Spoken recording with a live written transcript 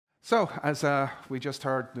So, as we just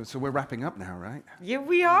heard, so we're wrapping up now, right? Yeah,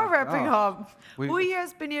 we are wrapping up. We- Who here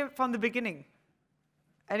has been here from the beginning?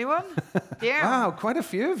 Anyone? Yeah. Wow, quite a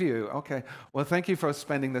few of you. Okay. Well, thank you for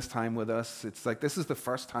spending this time with us. It's like this is the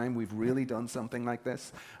first time we've really done something like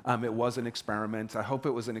this. It was an experiment. I hope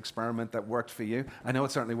it was an experiment that worked for you. I know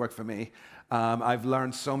it certainly worked for me. I've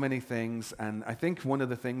learned so many things, and I think one of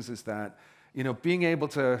the things is that being able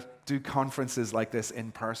to do conferences like this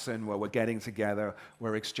in person where we're getting together,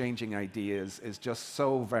 we're exchanging ideas is just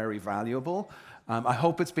so very valuable. I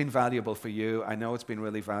hope it's been valuable for you. I know it's been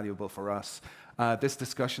really valuable for us. This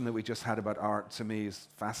discussion that we just had about art, to me, is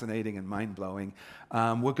fascinating and mind-blowing.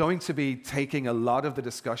 We're going to be taking a lot of the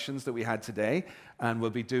discussions that we had today, and we'll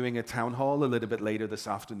be doing a town hall a little bit later this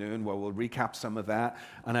afternoon where we'll recap some of that.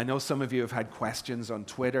 And I know some of you have had questions on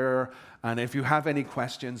Twitter, and if you have any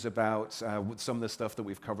questions about some of the stuff that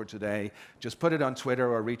we've covered today, just put it on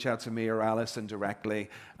Twitter or reach out to me or Alison directly.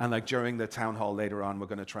 And during the town hall later on, we're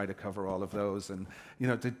going to try to cover all of those. And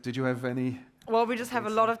did you have any? Well, we just have a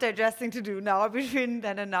lot of digesting to do now between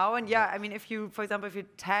then and now. And yeah, I mean, for example, if you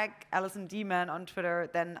tag Alison D-Man on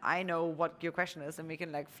Twitter, then I know what your question is and we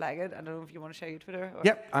can flag it. I don't know if you want to share your Twitter. Or?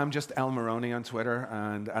 Yep, I'm just El Maroney on Twitter.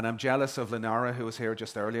 And I'm jealous of Lenara, who was here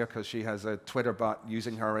just earlier, because she has a Twitter bot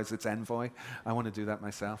using her as its envoy. I want to do that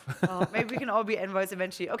myself. Oh, maybe we can all be envoys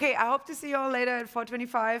eventually. Okay, I hope to see you all later at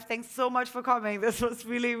 4:25. Thanks so much for coming. This was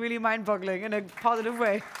really, really mind-boggling in a positive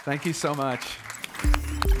way. Thank you so much.